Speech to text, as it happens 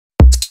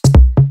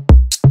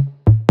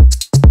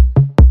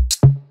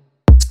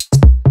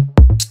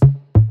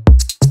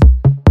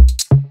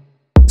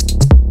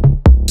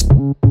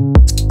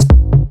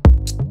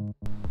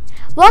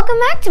Welcome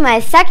back to my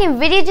second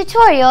video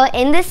tutorial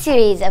in the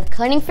series of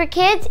coding for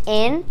kids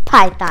in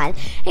Python.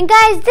 And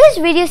guys, this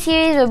video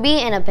series will be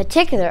in a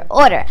particular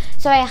order,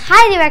 so I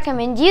highly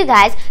recommend you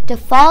guys to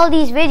follow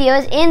these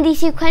videos in the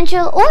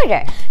sequential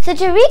order. So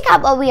to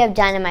recap what we have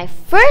done in my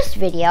first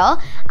video,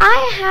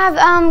 I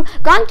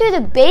have gone through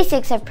the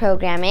basics of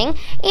programming,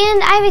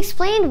 and I've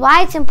explained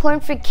why it's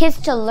important for kids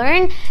to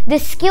learn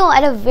this skill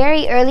at a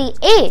very early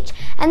age.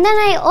 And then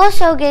I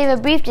also gave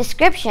a brief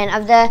description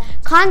of the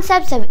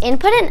concepts of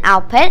input and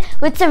output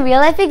with some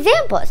real-life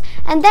examples.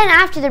 And then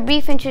after the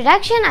brief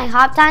introduction, I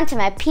hopped onto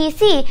my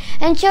PC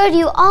and showed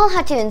you all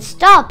how to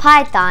install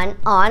Python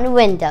on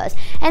Windows.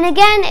 And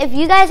again, if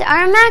you guys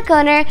are a Mac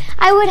owner,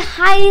 I would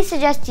highly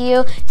suggest to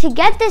you to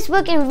get this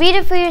book and read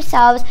it for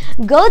yourselves.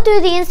 Go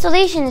through the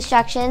installation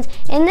instructions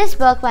in this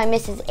book by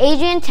Mrs.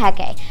 Adrian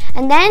Teke.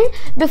 And then,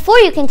 before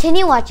you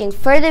continue watching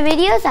further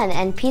videos on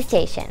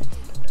NPStation.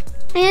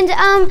 And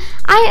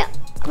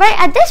right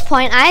at this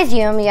point, I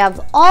assume you have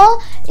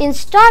all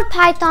installed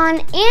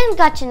Python and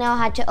got to know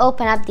how to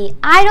open up the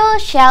idle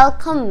shell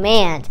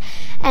command.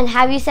 And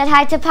have you said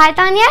hi to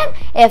Python yet?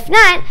 If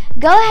not,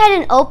 go ahead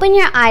and open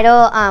your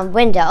idle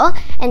window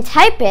and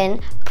type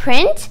in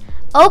print,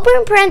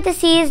 open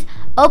parentheses,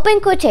 open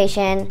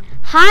quotation,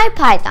 hi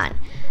Python.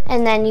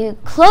 And then you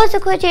close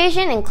the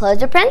quotation and close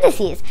the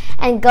parentheses.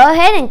 And go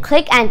ahead and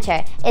click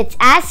enter. It's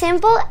as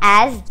simple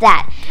as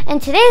that. In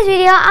today's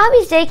video, I'll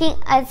be taking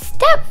a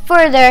step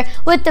further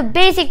with the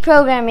basic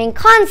programming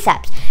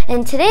concepts.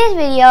 In today's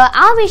video,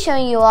 I'll be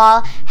showing you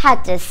all how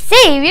to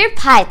save your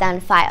Python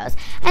files.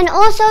 And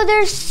also,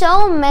 there's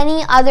so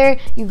many other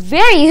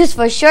very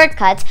useful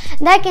shortcuts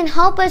that can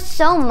help us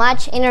so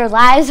much in our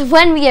lives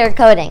when we are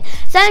coding.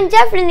 So I'm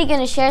definitely going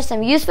to share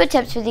some useful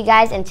tips with you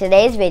guys in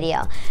today's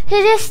video.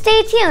 So just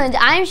stay tuned.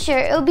 I'm sure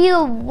it will be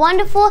a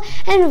wonderful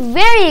and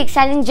very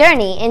exciting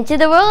journey into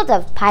the world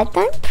of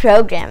Python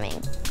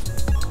programming.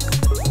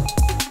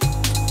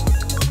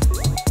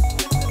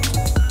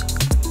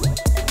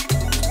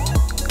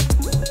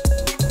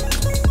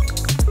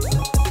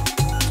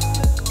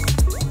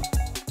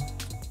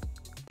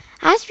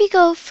 As we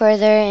go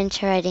further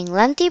into writing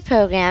lengthy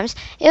programs,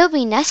 it will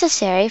be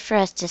necessary for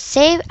us to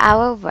save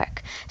our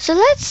work. So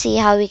let's see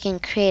how we can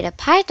create a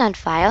Python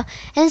file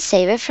and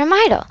save it from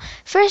idle.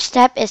 First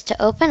step is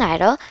to open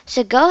idle,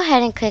 so go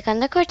ahead and click on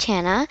the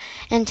Cortana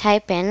and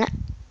type in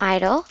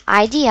idle,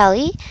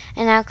 IDLE,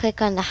 and now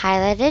click on the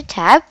highlighted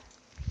tab.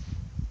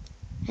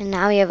 And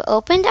now we have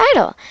opened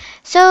idle.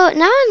 So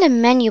now in the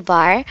menu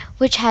bar,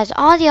 which has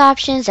all the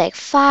options like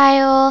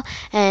file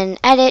and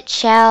edit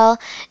shell,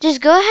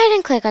 just go ahead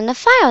and click on the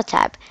file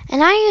tab.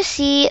 And now you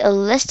see a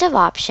list of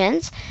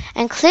options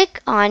and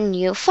click on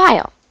new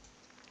file.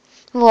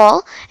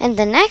 Well, in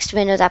the next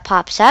window that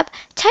pops up,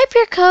 type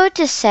your code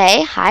to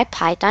say hi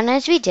Python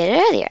as we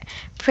did earlier.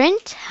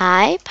 Print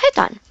hi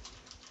Python.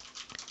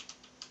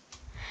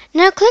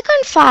 Now click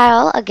on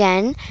File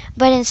again,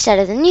 but instead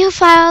of the New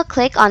File,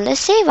 click on the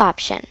Save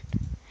option.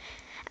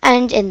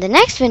 And in the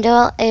next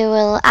window, it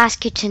will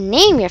ask you to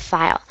name your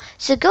file.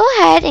 So go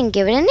ahead and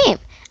give it a name.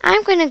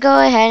 I'm going to go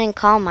ahead and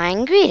call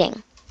mine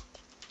Greeting.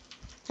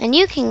 And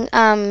you can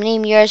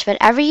name yours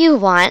whatever you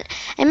want,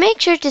 and make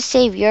sure to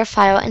save your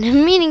file in a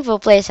meaningful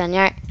place on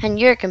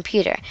your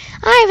computer.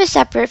 I have a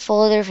separate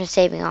folder for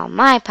saving all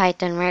my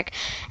Python work,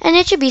 and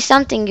it should be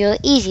something you'll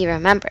easily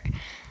remember.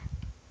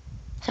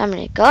 So I'm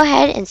going to go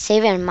ahead and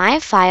save it in my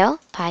file,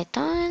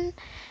 Python,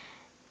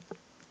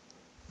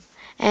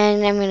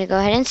 and I'm going to go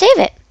ahead and save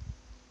it.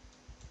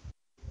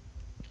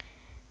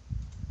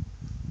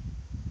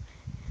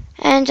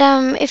 And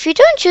if you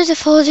don't choose a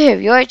folder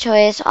of your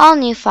choice, all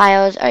new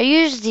files are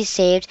usually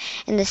saved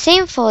in the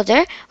same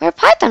folder where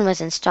Python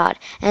was installed.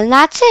 And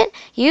that's it.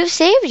 You've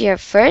saved your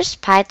first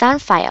Python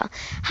file.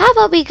 How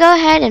about we go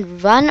ahead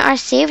and run our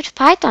saved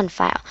Python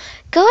file?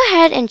 Go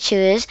ahead and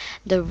choose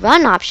the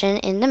Run option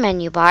in the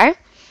menu bar.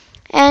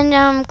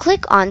 And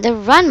click on the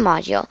Run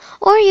module,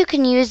 or you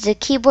can use the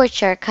keyboard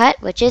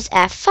shortcut, which is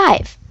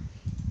F5.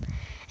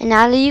 And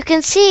now that you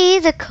can see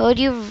the code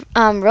you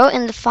wrote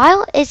in the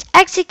file is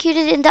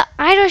executed in the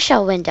idle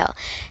shell window.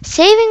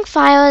 Saving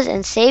files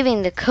and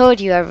saving the code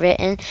you have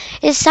written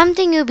is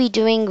something you'll be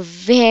doing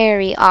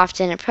very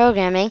often in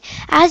programming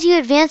as you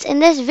advance in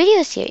this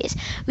video series.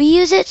 We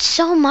use it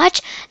so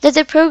much that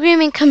the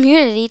programming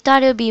community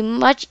thought it would be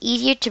much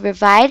easier to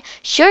provide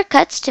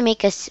shortcuts to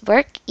make us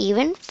work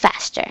even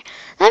faster.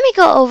 Let me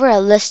go over a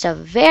list of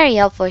very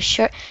helpful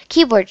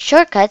keyboard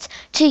shortcuts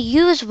to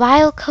use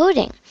while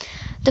coding.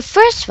 The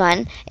first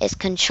one is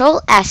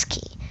Control-S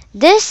key.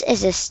 This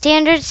is a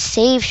standard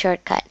save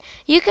shortcut.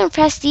 You can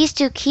press these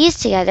two keys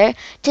together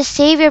to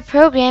save your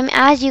program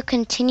as you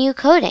continue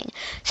coding.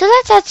 So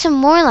let's add some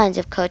more lines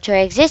of code to our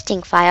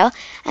existing file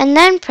and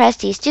then press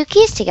these two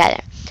keys together.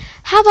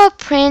 How about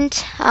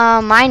print,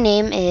 my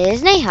name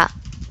is Neha.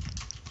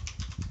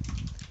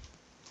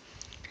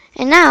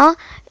 And now,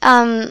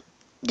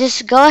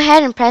 just go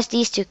ahead and press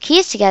these two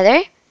keys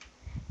together.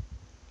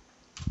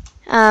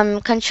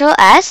 Control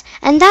S,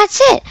 and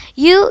that's it.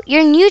 Your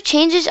new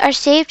changes are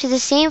saved to the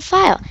same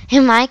file.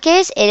 In my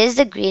case, it is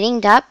the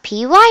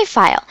greeting.py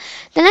file.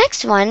 The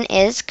next one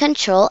is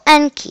Control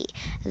N key.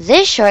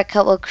 This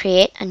shortcut will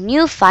create a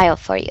new file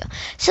for you.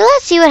 So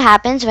let's see what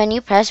happens when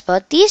you press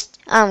both these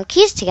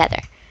keys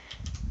together.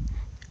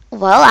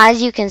 Well,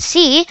 as you can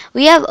see,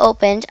 we have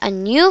opened a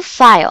new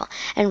file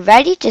and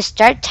ready to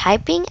start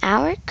typing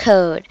our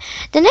code.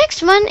 The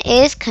next one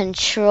is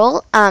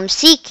Control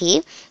C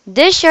key.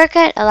 This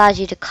shortcut allows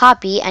you to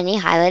copy any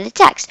highlighted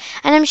text,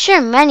 and I'm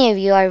sure many of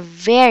you are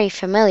very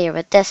familiar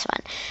with this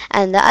one.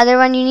 And the other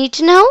one you need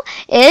to know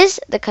is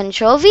the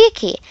Control V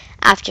key.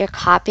 After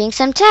copying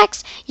some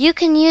text, you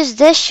can use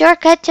this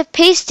shortcut to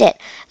paste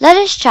it. Let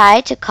us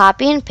try to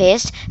copy and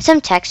paste some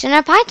text in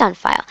our Python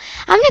file.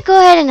 I'm going to go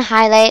ahead and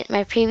highlight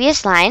my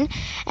previous line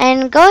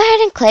and go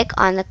ahead and click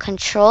on the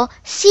Control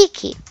C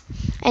key.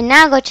 And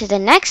now go to the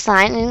next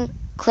line and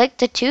click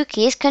the two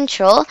keys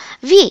Control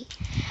V.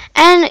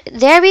 And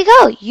there we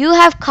go. You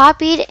have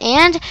copied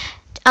and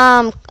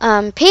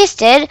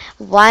pasted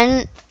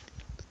one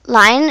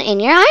line in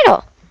your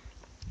idle.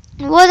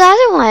 Well, the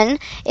other one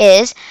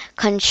is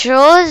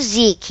Control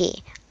Z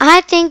key.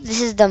 I think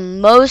this is the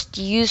most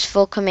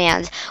useful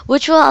command,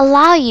 which will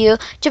allow you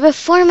to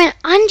perform an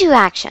undo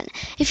action.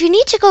 If you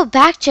need to go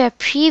back to a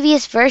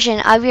previous version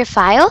of your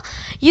file,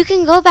 you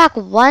can go back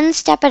one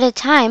step at a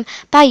time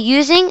by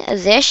using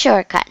this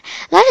shortcut.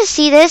 Let us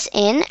see this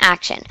in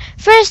action.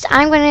 First,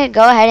 I'm going to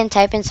go ahead and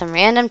type in some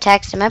random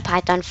text in my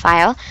Python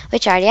file,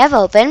 which I already have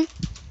open.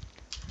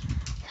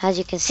 As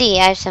you can see,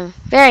 I have some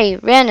very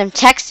random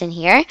text in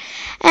here.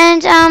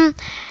 And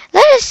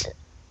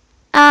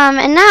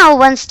and now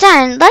once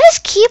done, let us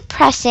keep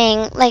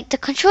pressing like the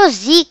Control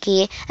Z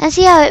key and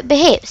see how it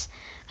behaves.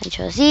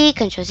 Control Z,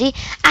 Control Z.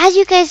 As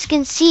you guys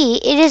can see,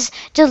 it is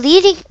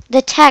deleting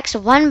the text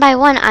one by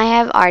one I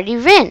have already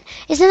written.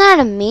 Isn't that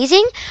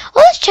amazing?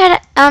 Well, let's try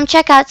to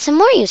check out some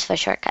more useful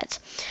shortcuts.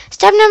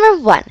 Step number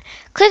 1,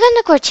 click on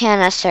the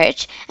Cortana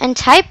search and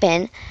type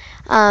in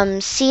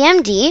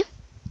CMD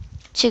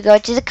to go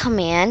to the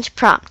command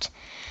prompt.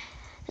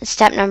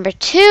 Step number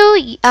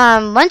 2,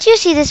 once you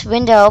see this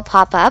window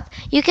pop up,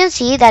 you can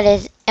see that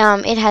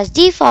it has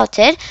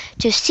defaulted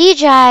to C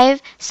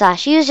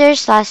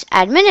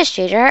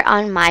drive/user/administrator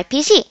on my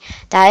PC.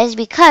 That is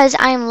because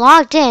I am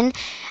logged in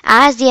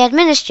as the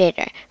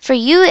administrator. For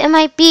you, it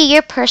might be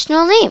your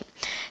personal name.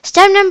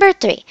 Step number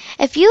 3,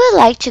 if you would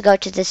like to go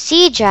to the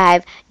C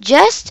drive,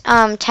 just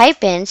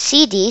type in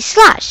cd/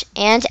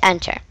 and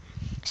enter.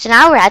 So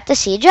now we're at the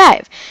C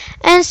drive.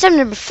 And step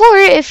number 4,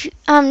 if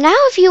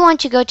you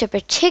want to go to a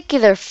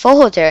particular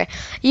folder,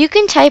 you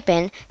can type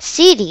in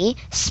cd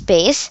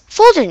space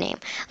folder name.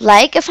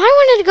 Like if I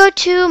wanted to go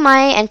to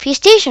my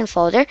NPStation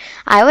folder,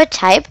 I would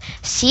type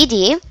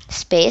cd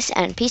space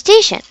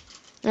NPStation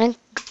and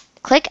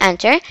click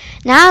enter.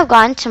 Now I've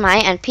gone to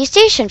my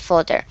NPStation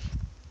folder.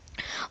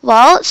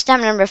 Well,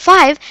 step number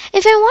 5,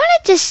 if I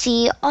wanted to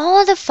see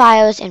all the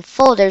files and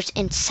folders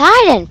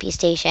inside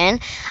NPStation,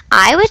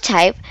 I would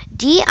type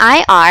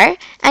dir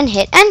and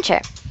hit enter.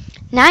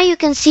 Now you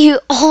can see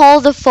all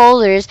the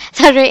folders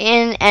that are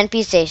in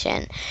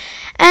NPStation.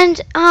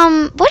 And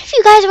what if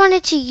you guys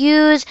wanted to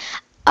use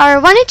or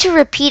wanted to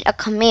repeat a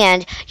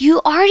command you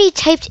already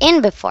typed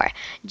in before?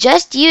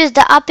 Just use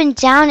the up and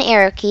down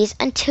arrow keys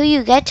until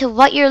you get to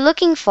what you're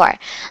looking for.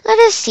 Let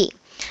us see.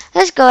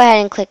 Let's go ahead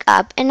and click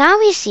up, and now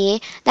we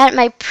see that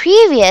my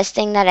previous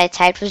thing that I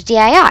typed was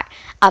dir.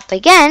 Up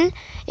again,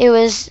 it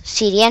was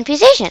cd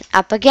NPStation.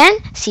 Up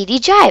again, cd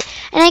drive.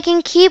 And I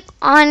can keep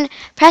on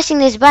pressing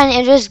this button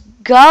and just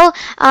go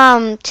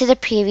to the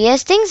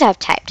previous things I've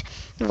typed.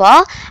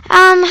 Well,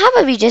 how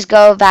about we just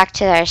go back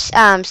to our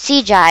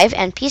C drive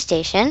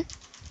NPStation,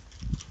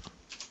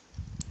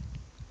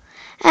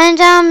 and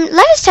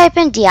let us type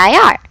in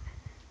dir.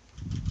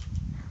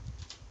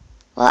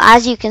 Well,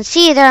 as you can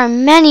see, there are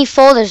many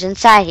folders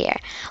inside here.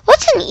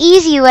 What's an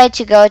easy way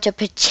to go to a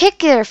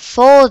particular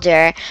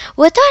folder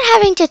without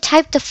having to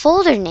type the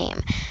folder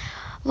name?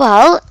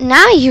 Well,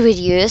 now you would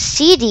use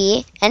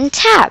CD and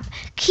tab.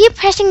 Keep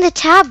pressing the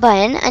tab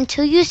button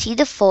until you see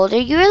the folder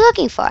you are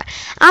looking for.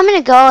 I'm going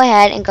to go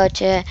ahead and go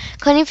to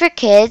Coding for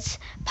Kids,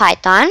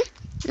 Python,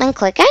 and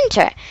click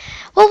enter.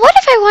 Well, what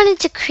if I wanted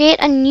to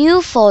create a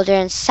new folder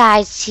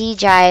inside C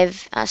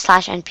drive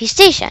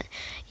 /NPStation?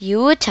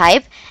 You would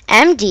type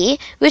MD,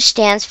 which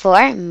stands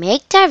for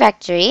make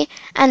directory,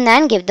 and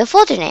then give the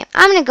folder name.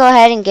 I'm going to go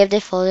ahead and give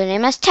the folder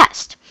name as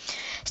test.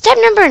 Step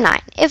number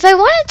 9. If I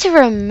wanted to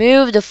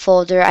remove the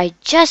folder I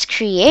just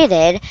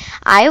created,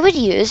 I would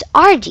use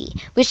RD,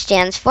 which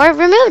stands for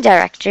remove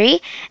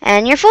directory,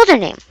 and your folder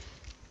name.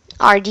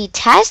 RD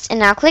test, and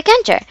now click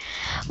enter.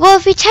 Well,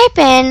 if we type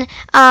in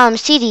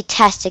CD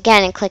test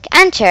again and click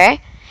enter,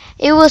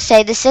 it will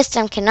say the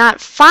system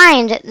cannot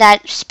find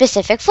that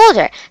specific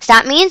folder. So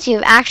that means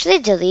you've actually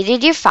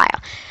deleted your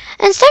file.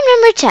 And step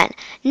number 10.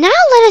 Now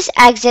let us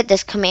exit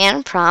this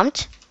command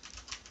prompt.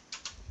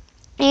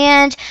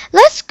 And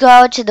let's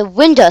go to the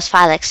Windows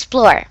File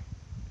Explorer.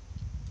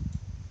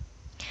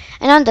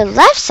 And on the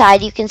left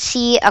side, you can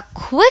see a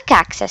quick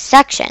access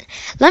section.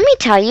 Let me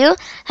tell you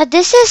that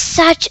this is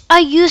such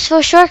a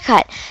useful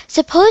shortcut.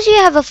 Suppose you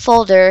have a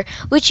folder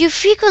which you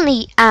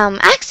frequently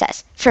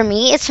access. For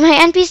me, it's my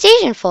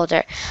NPStation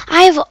folder.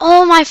 I have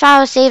all my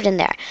files saved in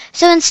there.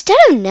 So instead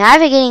of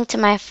navigating to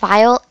my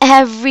file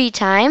every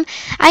time,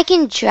 I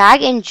can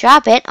drag and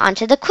drop it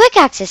onto the quick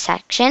access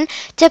section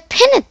to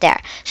pin it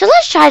there. So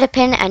let's try to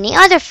pin any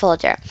other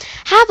folder.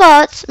 How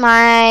about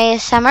my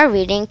summer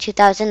reading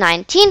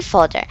 2019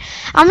 folder?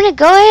 I'm going to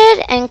go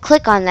ahead and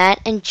click on that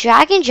and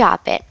drag and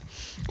drop it.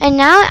 And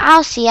now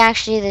I'll see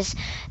actually this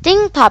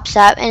thing pops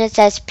up and it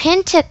says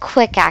pin to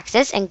quick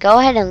access, and go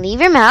ahead and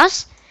leave your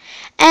mouse.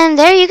 And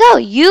there you go.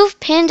 You've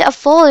pinned a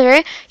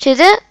folder to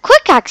the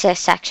quick access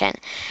section.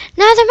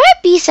 Now there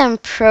might be some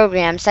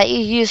programs that you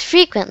use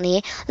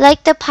frequently,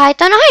 like the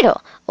Python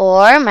idle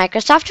or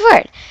Microsoft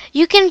Word.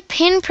 You can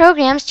pin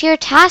programs to your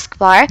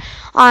taskbar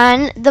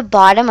on the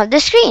bottom of the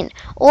screen,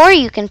 or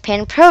you can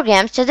pin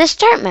programs to the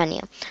start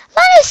menu.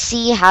 Let us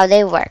see how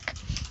they work.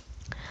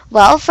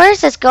 Well,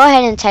 first let's go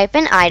ahead and type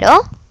in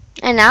idle,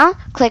 and now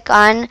click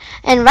on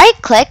and right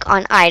click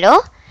on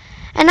idle.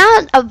 And now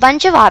a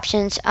bunch of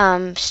options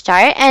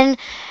start and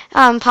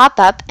pop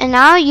up, and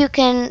now you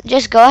can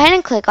just go ahead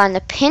and click on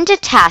the pin to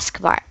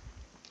taskbar.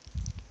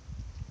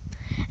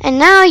 And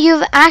now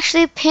you've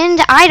actually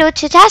pinned idle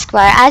to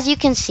taskbar, as you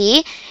can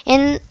see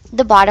in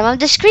the bottom of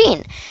the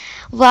screen.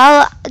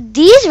 Well,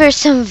 these were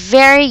some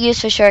very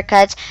useful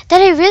shortcuts that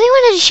I really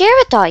wanted to share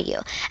with all you.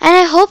 And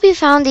I hope you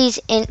found these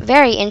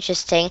very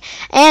interesting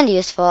and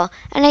useful.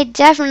 And I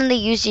definitely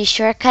use these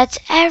shortcuts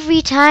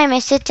every time I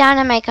sit down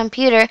at my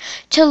computer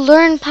to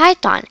learn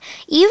Python.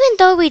 Even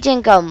though we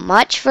didn't go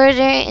much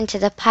further into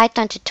the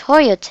Python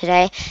tutorial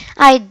today,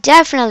 I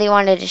definitely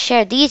wanted to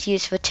share these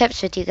useful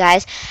tips with you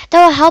guys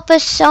that will help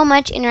us so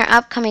much in our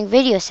upcoming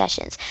video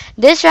sessions.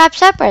 This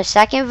wraps up our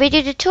second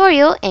video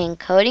tutorial in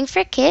coding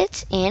for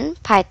kids in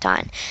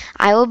Python.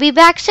 I will be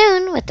back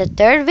soon with the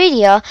third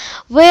video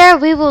where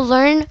we will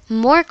learn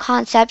more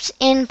concepts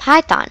in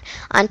Python.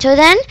 Until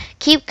then,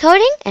 keep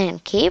coding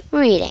and keep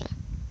reading.